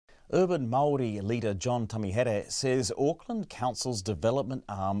Urban Māori leader John Tamihere says Auckland Council's development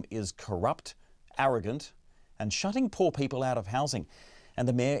arm is corrupt, arrogant and shutting poor people out of housing, and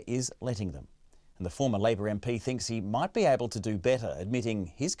the Mayor is letting them. And the former Labour MP thinks he might be able to do better,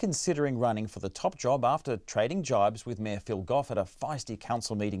 admitting he's considering running for the top job after trading jibes with Mayor Phil Goff at a feisty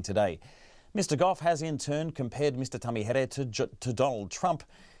council meeting today. Mr Goff has in turn compared Mr Tamihere to Donald Trump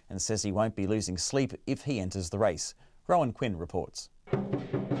and says he won't be losing sleep if he enters the race. Rowan Quinn reports.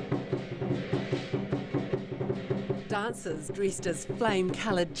 Dancers dressed as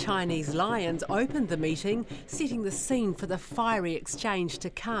flame-coloured Chinese lions opened the meeting, setting the scene for the fiery exchange to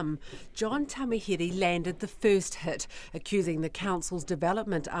come. John Tamihere landed the first hit, accusing the council's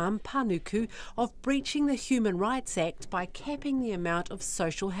development arm, Panuku, of breaching the Human Rights Act by capping the amount of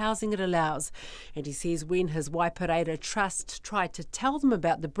social housing it allows. And he says when his Waipareira Trust tried to tell them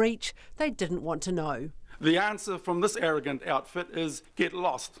about the breach, they didn't want to know. The answer from this arrogant outfit is get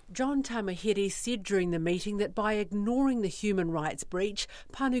lost. John Tamihere said during the meeting that by ignoring the human rights breach,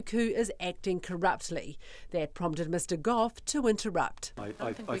 Panuku is acting corruptly. That prompted Mr Goff to interrupt.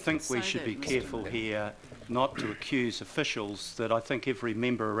 I think we should be careful here not to accuse officials that I think every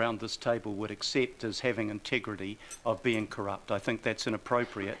member around this table would accept as having integrity of being corrupt. I think that's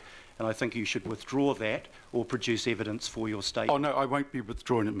inappropriate. And I think you should withdraw that or produce evidence for your statement. Oh no, I won't be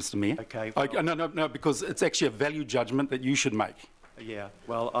withdrawing it, Mr Mayor. Okay. Well, no, because it's actually a value judgment that you should make. Yeah,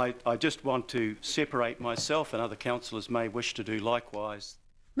 well, I just want to separate myself, and other councillors may wish to do likewise.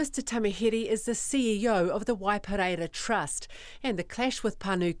 Mr Tamihere is the CEO of the Waipareira Trust, and the clash with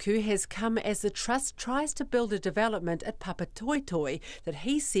Panuku has come as the Trust tries to build a development at Papatoetoe that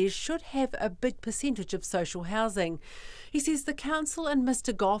he says should have a big percentage of social housing. He says the council and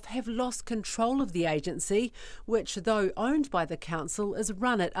Mr Goff have lost control of the agency, which, though owned by the council, is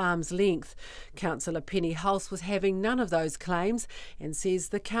run at arm's length. Councillor Penny Hulse was having none of those claims and says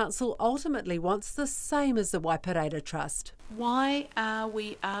the council ultimately wants the same as the Waipareira Trust. Why are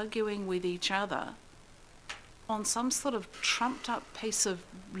we arguing with each other on some sort of trumped up piece of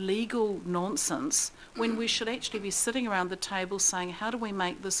legal nonsense when we should actually be sitting around the table saying, how do we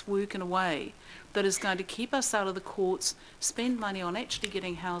make this work in a way that is going to keep us out of the courts, spend money on actually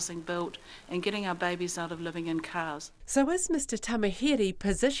getting housing built and getting our babies out of living in cars? So is Mr Tamihere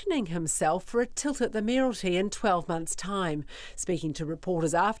positioning himself for a tilt at the mayoralty in 12 months' time? Speaking to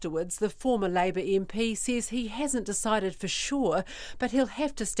reporters afterwards, the former Labour MP says he hasn't decided for sure, but he'll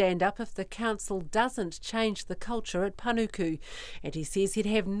have to stand up if the council doesn't change the culture at Panuku. And he says he'd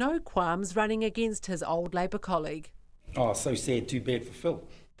have no qualms running against his old Labour colleague. Oh, so sad, too bad for Phil.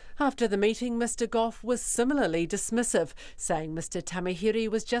 After the meeting, Mr Goff was similarly dismissive, saying Mr Tamihere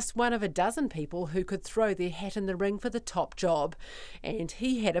was just one of a dozen people who could throw their hat in the ring for the top job. And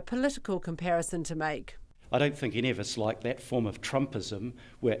he had a political comparison to make. I don't think any of us like that form of Trumpism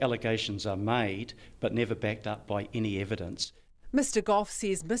where allegations are made but never backed up by any evidence. Mr Goff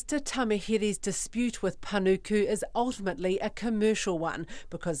says Mr Tamihere's dispute with Panuku is ultimately a commercial one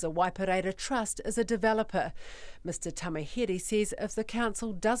because the Waipareira Trust is a developer. Mr Tamihere says if the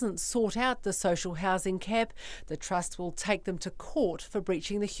council doesn't sort out the social housing cap, the trust will take them to court for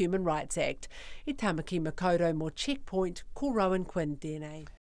breaching the Human Rights Act. I tamaki Makoto mo Checkpoint, ko Rowan Quinn, DNA.